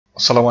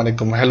আসসালামু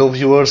আলাইকুম। Hello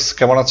viewers,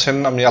 কেমন আছেন?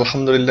 আমি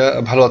আলহামদুলিল্লাহ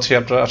ভালো আছি।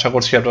 আপনারা আশা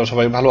করছি আপনারা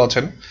সবাই ভালো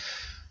আছেন।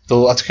 তো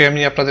আজকে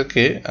আমি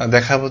আপনাদেরকে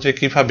দেখাবো যে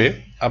কিভাবে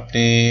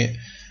আপনি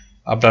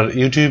আপনার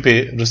ইউটিউবে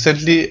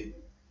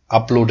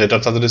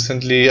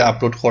রিসেন্টলি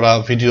আপলোড করা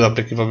ভিডিও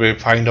আপনি কিভাবে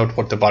ফাইন্ড আউট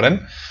করতে পারেন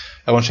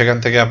এবং সেখান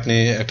থেকে আপনি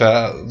একটা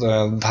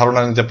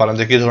ধারণা নিতে পারেন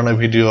যে কি ধরনের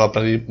ভিডিও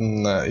আপনার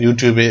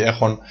ইউটিউবে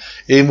এখন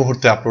এই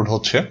মুহূর্তে আপলোড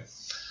হচ্ছে।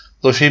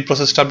 তো সেই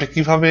প্রসেসটা আপনি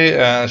কিভাবে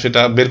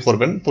সেটা বের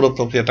করবেন, পুরো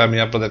প্রক্রিয়াটা আমি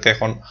আপনাদেরকে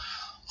এখন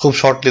খুব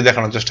শর্টলি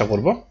দেখানোর চেষ্টা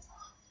করব।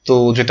 তো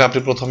যেটা আপনি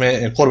প্রথমে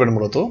করবেন,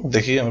 মূলত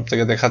দেখি আমি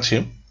আপনাকে দেখাচ্ছি।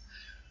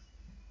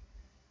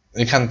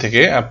 এখান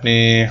থেকে আপনি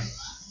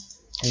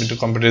একটু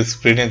কম্পিউটার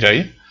স্ক্রিনে যাই।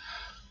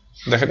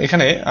 দেখেন,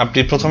 এখানে আপনি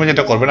প্রথমে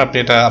যেটা করবেন, আপনি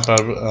এটা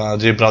আপনার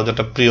যে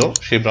ব্রাউজারটা প্রিয়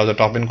সেই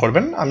ব্রাউজারটা ওপেন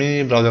করবেন। আমি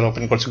ব্রাউজার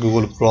ওপেন করছি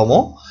গুগল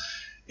ক্রোমো।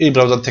 এই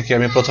ব্রাউজার থেকে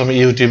আমি প্রথমে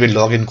ইউটিউবে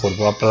লগ ইন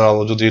করবো। আপনারা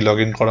যদি লগ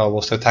ইন করা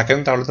অবস্থায় থাকেন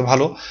তাহলে তো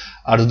ভালো,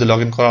 আর যদি লগ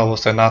ইন করা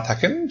অবস্থায় না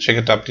থাকেন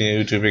সেক্ষেত্রে আপনি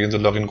ইউটিউবে কিন্তু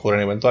লগ ইন করে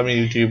নেবেন। তো আমি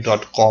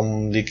youtube.com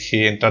লিখে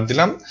এন্টার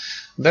দিলাম।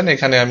 দেন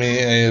এখানে আমি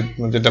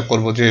যেটা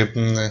করব যে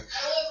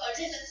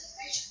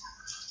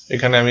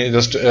এখানে আমি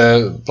জাস্ট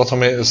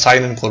প্রথমে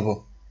সাইন ইন করব।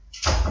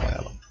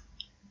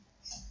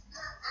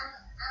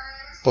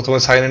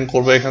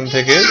 এখান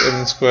থেকে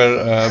Msquare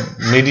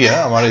মিডিয়া,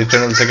 আমার এই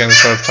চ্যানেল থেকে আমি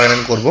সাইন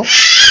ইন করব।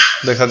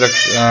 দেখা যাক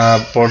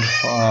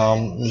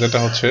যেটা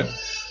হচ্ছে,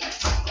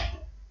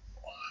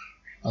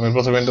 আমি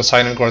প্রথমে একটা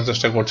সাইন ইন করার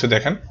চেষ্টা করছি।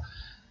 দেখেন,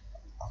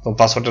 তো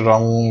পাসওয়ার্ডটা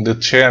রং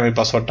দিচ্ছে। আমি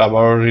পাসওয়ার্ডটা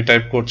আবার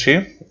রিটাইপ করছি।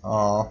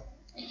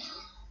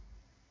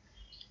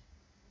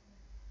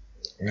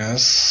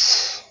 ইয়েস,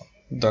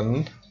 ডান,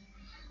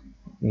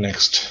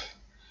 নেক্সট।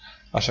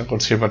 আশা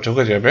করছি এবার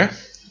ঢুকে যাবে।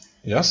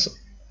 ইয়েস,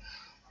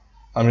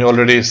 আমি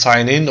অলরেডি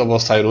সাইন ইন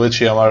অবস্থায়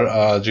রয়েছি। আমার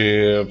যে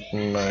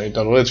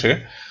এটা রয়েছে,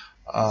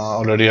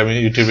 অলরেডি আমি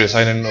ইউটিউবে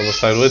সাইন ইন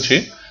অবস্থায় রয়েছি।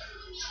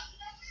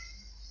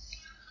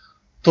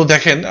 তো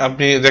দেখেন,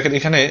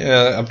 এখানে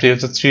আপনি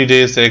হচ্ছে 3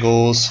 days ago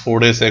 4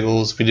 days ago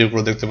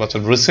ভিডিওগুলো দেখতে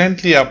পাচ্ছেন।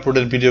 রিসেন্টলি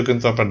আপলোডেড ভিডিও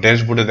কিন্তু আপনার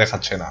ড্যাশবোর্ডে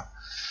দেখাচ্ছে না।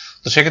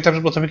 তো সেক্ষেত্রে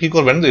আপনি প্রথমে কি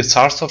করবেন, যে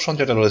সার্চ অপশন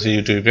যেটা রয়েছে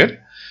ইউটিউবের,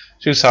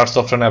 সেই সার্চ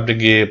অপশনে আপনি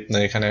গিয়ে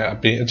এখানে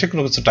আপনি যে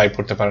কোনো কিছু টাইপ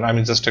করতে পারেন। আমি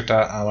জাস্ট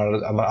আমার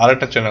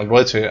আরেকটা চ্যানেল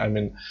রয়েছে,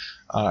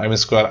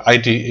 Msquare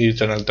আইটি, এই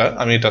চ্যানেলটা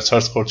আমি এটা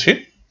সার্চ করছি।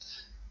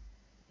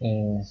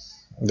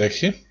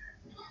 দেখি,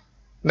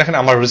 দেখেন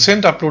আমার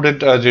রিসেন্ট আপলোডেড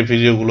যে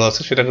ভিডিওগুলো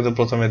আছে সেটা কিন্তু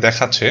প্রথমে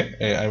দেখাচ্ছে।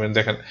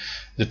 দেখেন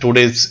যে 2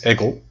 days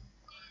ago।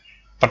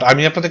 বাট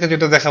আমি আপনাদেরকে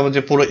যেটা দেখাবো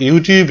যে পুরো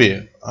ইউটিউবে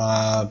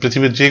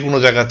পৃথিবীর যে কোনো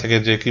জায়গা থেকে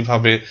যে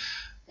কিভাবে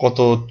কত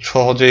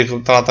সহজে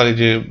তাড়াতাড়ি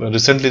যে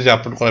রিসেন্টলি যে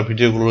আপলোড করা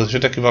ভিডিওগুলো রয়েছে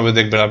সেটা কিভাবে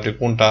দেখবেন আপনি,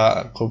 কোনটা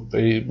খুব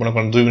এই মনে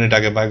করেন 2 মিনিট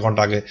আগে বা 1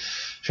 ঘন্টা আগে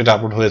সেটা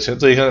আপলোড হয়েছে।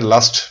 তো এখানে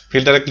লাস্ট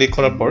ফিল্টারে ক্লিক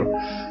করার পর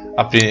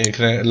আপনি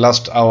এখানে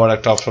লাস্ট আওয়ার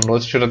একটা অপশন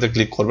রয়েছে, সেটাতে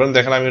ক্লিক করবেন।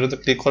 দেখেন আমি এটাতে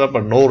ক্লিক করার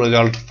পর নো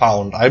রেজাল্ট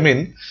ফাউন্ড।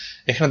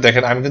 এখানে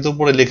দেখেন আমি কিন্তু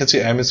উপরে লিখেছি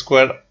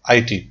Msquare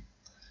আইটি।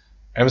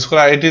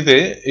 Msquare আইটিতে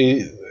এই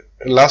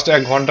লাস্ট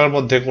 1 ঘন্টার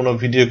মধ্যে কোনো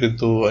ভিডিও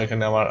কিন্তু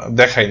এখানে আমার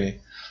দেখায়নি।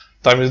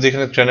 তো আমি যদি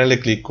এখানে চ্যানেলে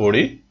ক্লিক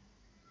করি,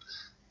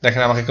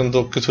 দেখেন আমাকে কিন্তু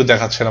কিছু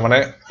দেখাচ্ছে না। মানে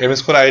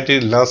Msquare আইটি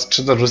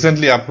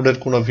রিসেন্টলি আপলোডেড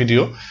কোনো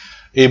ভিডিও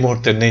এই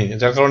মুহূর্তে নেই,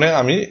 যার কারণে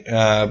আমি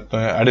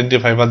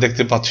আইডেন্টিফাই বা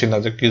দেখতে পাচ্ছি না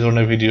যে কি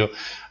ধরনের ভিডিও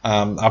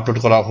আপলোড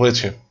করা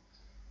হয়েছে।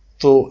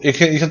 তো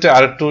এক্ষেত্রে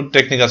আরেকটু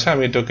টেকনিক আছে,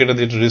 আমি এটা কেটে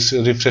দিয়ে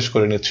রিফ্রেশ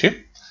করে নিচ্ছি।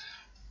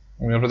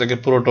 আমি আপনাদেরকে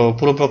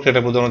পুরো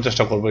প্রক্রিয়াটা বোঝানোর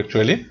চেষ্টা করবো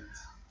অ্যাকচুয়ালি।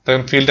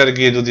 তখন ফিল্টারে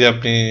গিয়ে যদি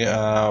আপনি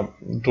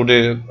টুডে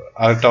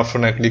আরেকটা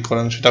অপশনে ক্লিক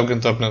করেন, সেটাও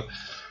কিন্তু আপনার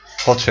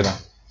হচ্ছে না।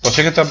 তো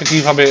সেক্ষেত্রে আপনি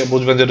কিভাবে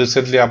বুঝবেন যে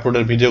রিসেন্টলি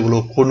আপলোডের ভিডিওগুলো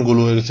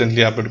কোনগুলো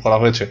রিসেন্টলি আপলোড করা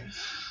হয়েছে?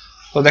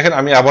 তো দেখেন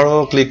আমি আবারও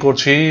ক্লিক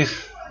করছি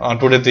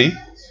টুডেতেই।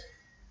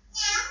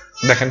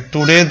 দেখেন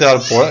টুডে দেওয়ার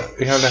পর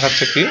এখানে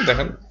দেখাচ্ছে কি,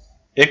 দেখেন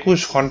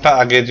 21 ঘন্টা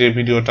আগে যে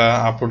ভিডিওটা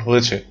আপলোড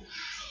হয়েছে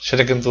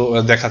সেটা কিন্তু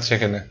দেখাচ্ছে।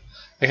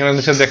 এখানে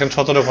নিচে দেখেন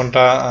 17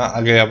 ঘন্টা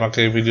আগে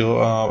আমাকে ভিডিও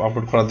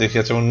আপলোড করা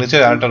দেখিয়েছে, এবং নিচে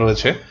আরেকটা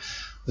রয়েছে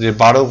যে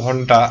 12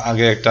 ঘন্টা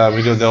আগে একটা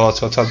ভিডিও দেওয়া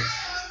আছে। অর্থাৎ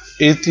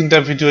এই 3টা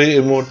ভিডিও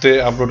এই মুহূর্তে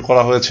আপলোড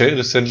করা হয়েছে,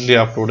 রিসেন্টলি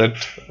আপলোডেড,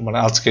 মানে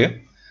আজকে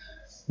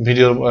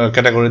ভিডিও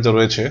ক্যাটাগরিতে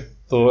রয়েছে।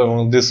 তো এবং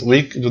দিস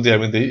উইক যদি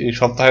আমি দিই, এই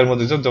সপ্তাহের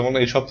মধ্যে, যেমন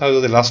এই সপ্তাহে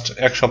যদি লাস্ট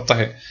 1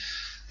 সপ্তাহে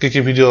কি কি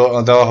ভিডিও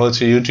দেওয়া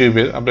হয়েছে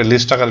ইউটিউবে, আপনার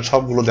লিস্ট আকারে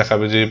সবগুলো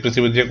দেখাবে, যে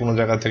পৃথিবীর যে কোনো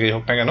জায়গা থেকেই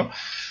হোক না কেন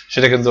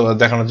সেটা কিন্তু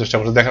দেখানোর চেষ্টা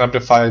করছে। দেখেন আপনি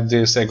 5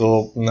 days ago,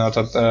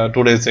 অর্থাৎ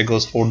 2 days ago,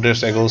 4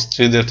 days ago,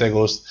 3 days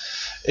ago,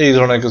 এই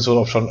ধরনের কিছু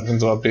অপশন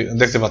কিন্তু আপনি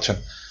দেখতে পাচ্ছেন।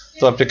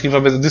 তো আপনি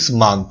কিভাবে দিস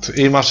মান্থ,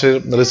 এই মাসের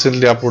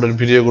রিসেন্টলি আপলোডেড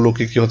ভিডিওগুলো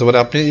কি কি হতে পারে,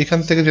 আপনি এখান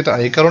থেকে, যেটা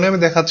এই কারণে আমি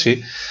দেখাচ্ছি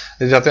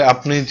যাতে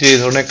আপনি যে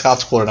ধরনের কাজ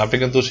করেন আপনি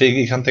কিন্তু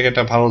এখান থেকে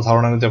একটা ভালো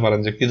ধারণা নিতে পারেন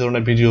যে কি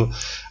ধরনের ভিডিও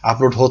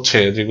আপলোড হচ্ছে,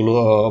 যেগুলো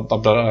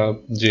আপনার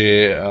যে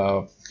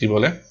কি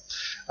বলে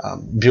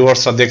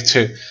ভিউয়ার্সরা দেখছে,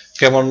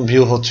 কেমন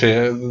ভিউ হচ্ছে,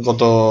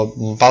 গত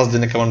 5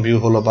 দিনে কেমন ভিউ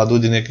হলো, বা 2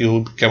 দিনে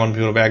কেমন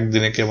ভিউ হলো, বা 1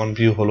 দিনে কেমন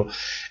ভিউ হলো,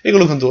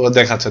 এগুলো কিন্তু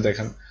দেখাচ্ছে।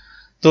 দেখেন,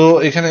 তো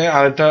এখানে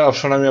আরেকটা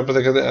অপশন আমি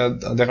আপনাদেরকে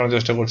দেখানোর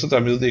চেষ্টা করছি। তো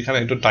আমি যদি এখানে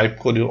একটু টাইপ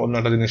করি, অন্য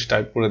একটা জিনিস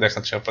টাইপ করে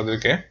দেখাচ্ছি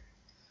আপনাদেরকে।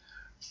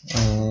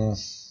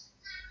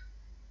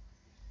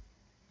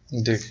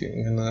 দেখি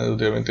এখানে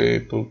যদি আমি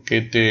একটু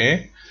কেটে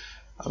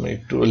আমি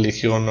একটু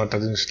লিখি, অন্য একটা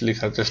জিনিস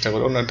লেখার চেষ্টা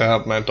করি, অন্য একটা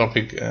আপনার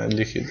টপিক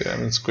লিখি যে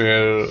আমি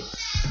স্কোয়ার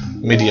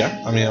মিডিয়া,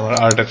 আমি আমার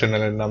আরেকটা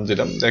চ্যানেলের নাম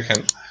দিলাম। দেখেন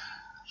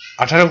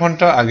 18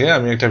 ঘন্টা আগে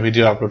আমি একটা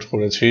ভিডিও আপলোড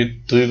করেছি,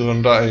 2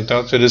 ঘন্টা, এটা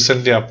হচ্ছে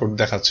রিসেন্টলি আপলোড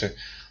দেখাচ্ছে,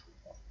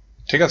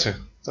 ঠিক আছে।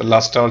 তো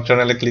লাস্ট আওয়ার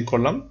চ্যানেলে ক্লিক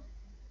করলাম,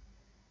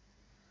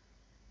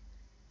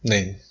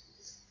 নেই।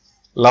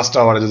 লাস্ট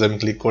আওয়ারে যদি আমি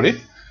ক্লিক করি,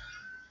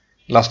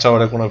 লাস্ট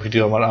আওয়ারে কোনো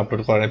ভিডিও আমার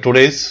আপলোড করা নেই,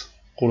 টুডেজ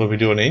কোনো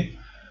ভিডিও নেই।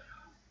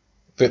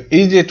 তো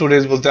এই যে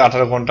টুডেজ বলতে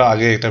 18 ঘন্টা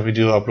আগে একটা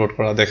ভিডিও আপলোড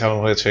করা দেখানো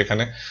হয়েছে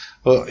এখানে।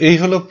 তো এই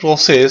হলো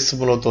প্রসেস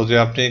মূলত, যে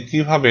আপনি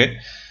কিভাবে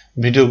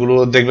ভিডিওগুলো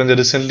দেখবেন যে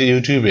রিসেন্টলি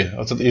ইউটিউবে,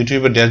 অর্থাৎ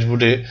ইউটিউবের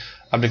ড্যাশবোর্ডে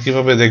আপনি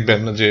কিভাবে দেখবেন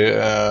যে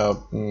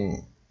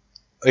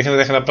এখানে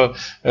দেখেন আপনার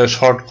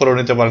শর্ট করে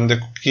নিতে পারেন, যে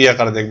কি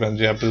আকারে দেখবেন,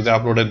 যে আপনি যদি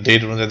আপলোডের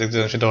ডেট অনুযায়ী দেখতে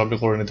চান সেটাও আপনি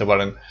করে নিতে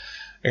পারেন।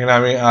 এখানে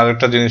আমি আর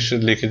একটা জিনিস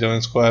লিখি, যেমন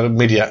স্কোয়ার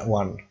মিডিয়া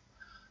 1।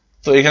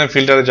 তো এখানে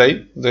ফিল্টারে যাই,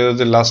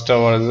 যে লাস্ট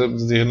আওয়ার,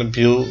 যদি এখানে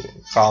ভিউ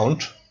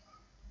কাউন্ট,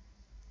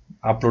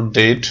 আপলোড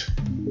ডেট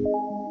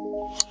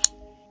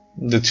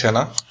দিচ্ছে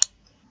না,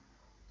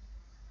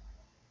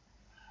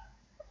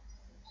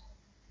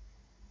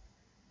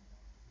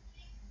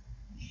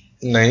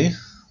 নেই।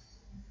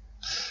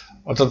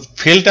 অর্থাৎ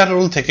ফিল্টার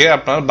রুল থেকে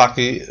আপনার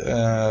বাকি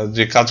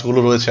যে কাজগুলো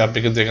রয়েছে আপনি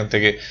কিন্তু এখান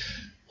থেকে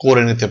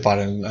করে নিতে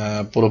পারেন।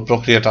 পুরো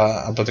প্রক্রিয়াটা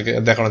আপনাদেরকে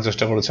দেখানোর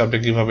চেষ্টা করেছি, আপনি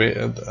কিভাবে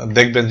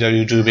দেখবেন যে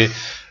ইউটিউবে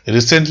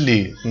রিসেন্টলি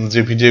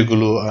যে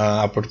ভিডিওগুলো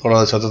আপলোড করা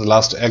হয়েছে, অর্থাৎ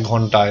লাস্ট 1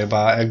 ঘন্টায়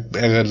বা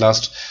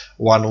লাস্ট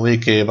 1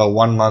 উইকে বা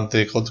 1 মান্থে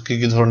কি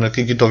কি ধরনের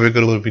কি কি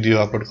টপিকের উপর ভিডিও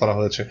আপলোড করা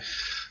হয়েছে,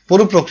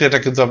 পুরো প্রক্রিয়াটা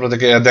কিন্তু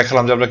আপনাদেরকে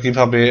দেখালাম যে আপনারা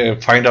কিভাবে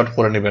ফাইন্ড আউট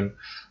করে নেবেন।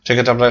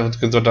 সেক্ষেত্রে আপনারা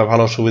কিন্তু একটা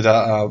ভালো সুবিধা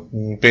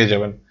পেয়ে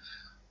যাবেন।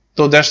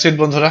 তো দ্যাটস ইট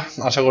বন্ধুরা,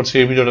 আশা করছি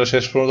এই ভিডিওটা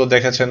শেষ পর্যন্ত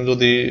দেখেছেন।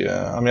 যদি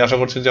আমি আশা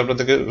করছি যে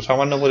আপনাদেরকে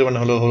সামান্য পরিমাণে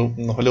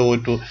হলেও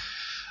একটু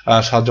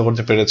সাহায্য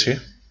করতে পেরেছি।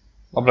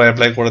 আপনারা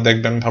অ্যাপ্লাই করে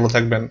দেখবেন, ভালো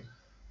থাকবেন,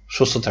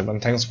 সুস্থ থাকবেন।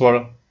 Thanks for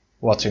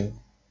watching.